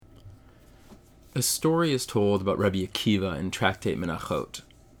A story is told about Rebbe Akiva in tractate Menachot,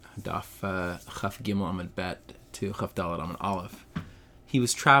 Daf Chaf Gimel Amud Bet to Chaf Dalet Amud Aleph. He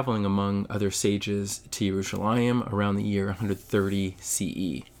was traveling among other sages to Yerushalayim around the year 130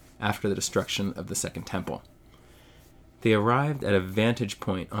 CE, after the destruction of the Second Temple. They arrived at a vantage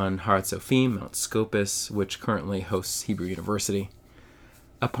point on Har Tzofim, Mount Scopus, which currently hosts Hebrew University.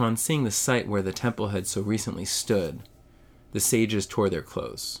 Upon seeing the site where the temple had so recently stood, the sages tore their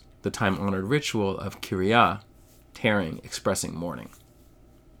clothes, the time-honored ritual of Keriyah, tearing, expressing mourning.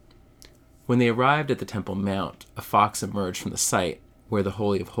 When they arrived at the Temple Mount, a fox emerged from the site where the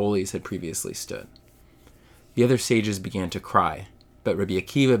Holy of Holies had previously stood. The other sages began to cry, but Rebbe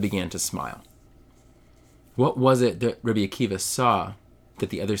Akiva began to smile. What was it that Rebbe Akiva saw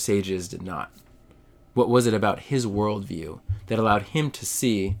that the other sages did not? What was it about his worldview that allowed him to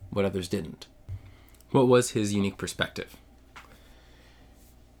see what others didn't? What was his unique perspective?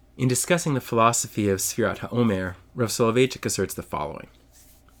 In discussing the philosophy of Sefirat HaOmer, Rav Soloveitchik asserts the following.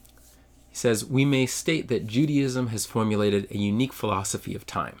 He says, "We may state that Judaism has formulated a unique philosophy of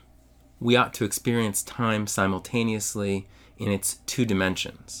time. We ought to experience time simultaneously in its two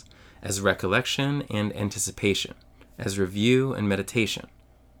dimensions, as recollection and anticipation, as review and meditation,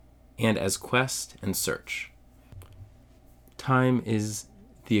 and as quest and search. Time is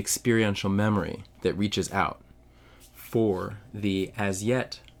the experiential memory that reaches out for the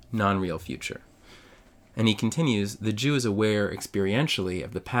as-yet non-real future." And he continues, "The Jew is aware experientially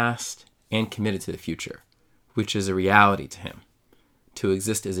of the past and committed to the future, which is a reality to him. To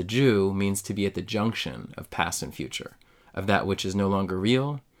exist as a Jew means to be at the junction of past and future, of that which is no longer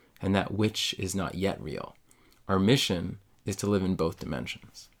real and that which is not yet real. Our mission is to live in both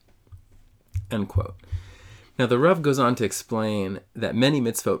dimensions." End quote. Now the Rav goes on to explain that many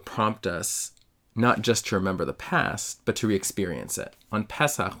mitzvot prompt us not just to remember the past, but to re-experience it. On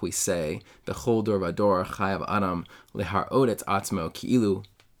Pesach we say, "Bechol dor vador chayav adam leharot et atzmo ki'ilu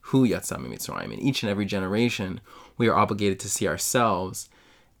hu yatsa miMitzrayim." In each and every generation, we are obligated to see ourselves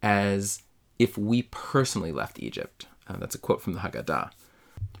as if we personally left Egypt. That's a quote from the Haggadah.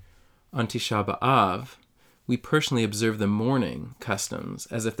 On Tisha B'av, we personally observe the mourning customs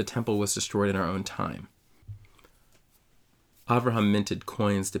as if the temple was destroyed in our own time. Avraham minted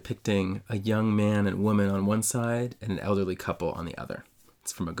coins depicting a young man and woman on one side and an elderly couple on the other.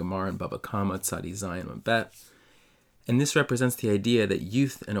 It's from a Gemara in Bava Kamma, Tzadi Zayin and Bet. And this represents the idea that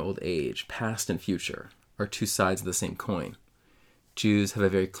youth and old age, past and future, are two sides of the same coin. Jews have a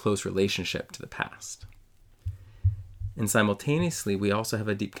very close relationship to the past. And simultaneously, we also have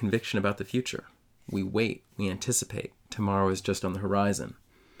a deep conviction about the future. We wait, we anticipate. Tomorrow is just on the horizon.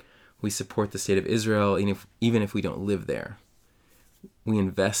 We support the state of Israel even if we don't live there. We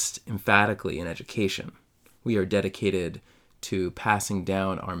invest emphatically in education. We are dedicated to passing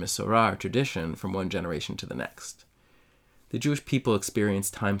down our Mesora Tradition from one generation to the next. The Jewish people experience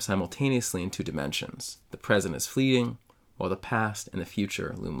time simultaneously in two dimensions. The present is fleeting, while the past and the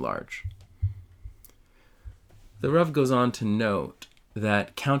future loom large. The Rav goes on to note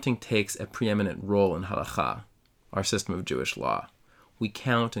that counting takes a preeminent role in halakha, our system of Jewish law. We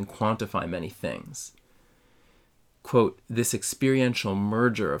count and quantify many things. Quote, "This experiential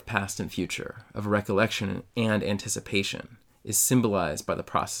merger of past and future, of recollection and anticipation, is symbolized by the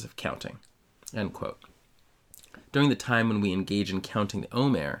process of counting." End quote. During the time when we engage in counting the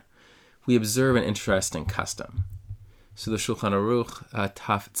Omer, we observe an interesting custom. So the Shulchan Aruch,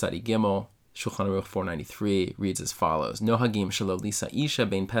 Taf Tzadi Gimel, Shulchan Aruch 493, reads as follows: "Nohagim shelo lisa isha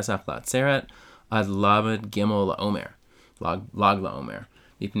bein Pesach la'atzeret ad lamed Gimel la'Omer, lag la'Omer,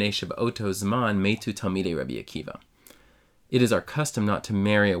 mipnei sheba'oto zman metu talmidei Rebbe Akiva." It is our custom not to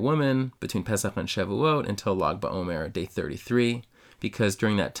marry a woman between Pesach and Shavuot until Lag BaOmer, day 33, because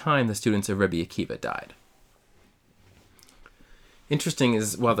during that time the students of Rebbe Akiva died. Interesting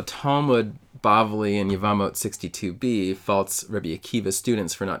is, while the Talmud, Bavli Yevamot 62b faults Rebbe Akiva's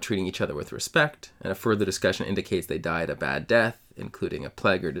students for not treating each other with respect, and a further discussion indicates they died a bad death, including a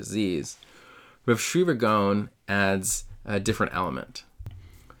plague or disease, Rav Sherira Gaon adds a different element.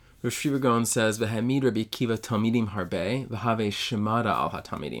 Rav Sherira Gaon says, "V'hamid Rebbe Akiva talmidim harbe, v'have shemada al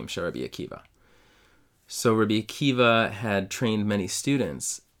ha-talmidim she Rebbe Akiva." So Rebbe Akiva had trained many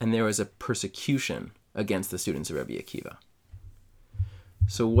students, and there was a persecution against the students of Rebbe Akiva.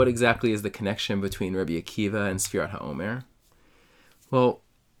 So what exactly is the connection between Rebbe Akiva and Sefirat HaOmer? Well,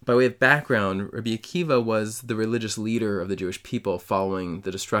 by way of background, Rebbe Akiva was the religious leader of the Jewish people following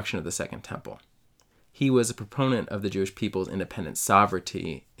the destruction of the Second Temple. He was a proponent of the Jewish people's independent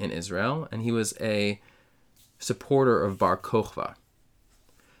sovereignty in Israel, and he was a supporter of Bar Kochva.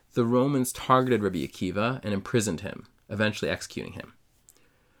 The Romans targeted Rebbe Akiva and imprisoned him, eventually executing him.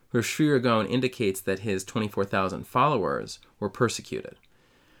 Rav Sherira Gaon indicates that his 24,000 followers were persecuted.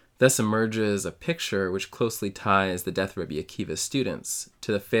 Thus emerges a picture which closely ties the death of Rebbe Akiva's students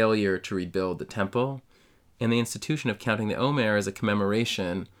to the failure to rebuild the temple and the institution of counting the Omer as a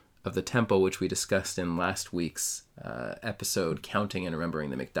commemoration of the temple, which we discussed in last week's episode, Counting and Remembering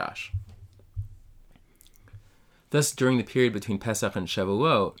the Mikdash. Thus, during the period between Pesach and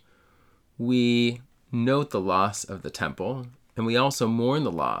Shavuot, we note the loss of the temple, and we also mourn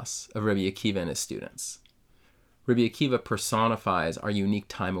the loss of Rebbe Akiva and his students. Rebbe Akiva personifies our unique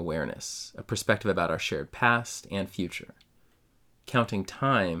time awareness, a perspective about our shared past and future. Counting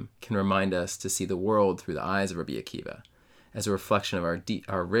time can remind us to see the world through the eyes of Rebbe Akiva, as a reflection of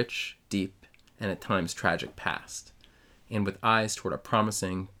our rich, deep, and at times tragic past, and with eyes toward a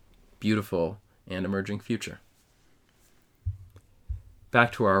promising, beautiful, and emerging future.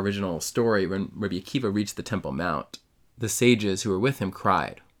 Back to our original story, when Rebbe Akiva reached the Temple Mount, the sages who were with him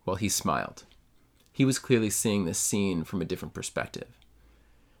cried while he smiled. He was clearly seeing this scene from a different perspective.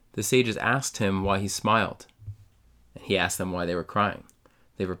 The sages asked him why he smiled, and he asked them why they were crying.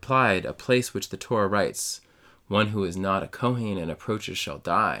 They replied, "A place which the Torah writes, one who is not a Kohen and approaches shall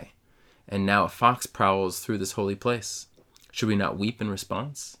die, and now a fox prowls through this holy place. Should we not weep in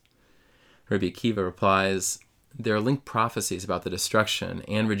response?" Rebbe Akiva replies, "There are linked prophecies about the destruction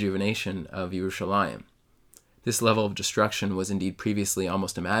and rejuvenation of Yerushalayim. This level of destruction was indeed previously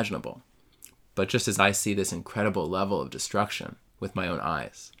almost imaginable. But just as I see this incredible level of destruction with my own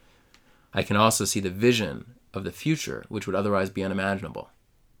eyes, I can also see the vision of the future which would otherwise be unimaginable."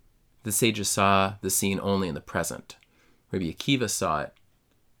 The sages saw the scene only in the present. Rebbe Akiva saw it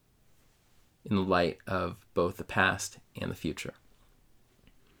in the light of both the past and the future.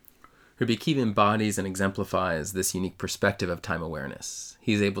 Rebbe Akiva embodies and exemplifies this unique perspective of time awareness.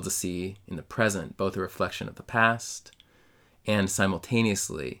 He is able to see in the present both a reflection of the past and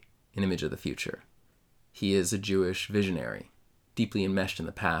simultaneously an image of the future. He is a Jewish visionary, deeply enmeshed in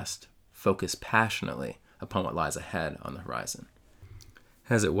the past, focused passionately upon what lies ahead on the horizon.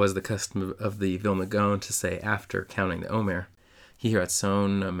 As it was the custom of the Vilna Gaon to say after counting the Omer, Hi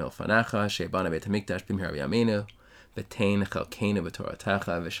ratzon milfanecha she'bana beit hamikdash b'mihra b'yameinu v'tein chalkeinu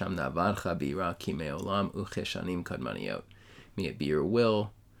b'toratecha v'sham na'avadcha b'yira ki me'olam u'cheshanim kadmaniyot. May it be your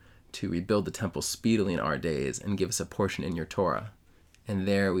will to rebuild the temple speedily in our days and give us a portion in your Torah, and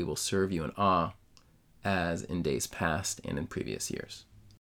there we will serve you in awe as in days past and in previous years.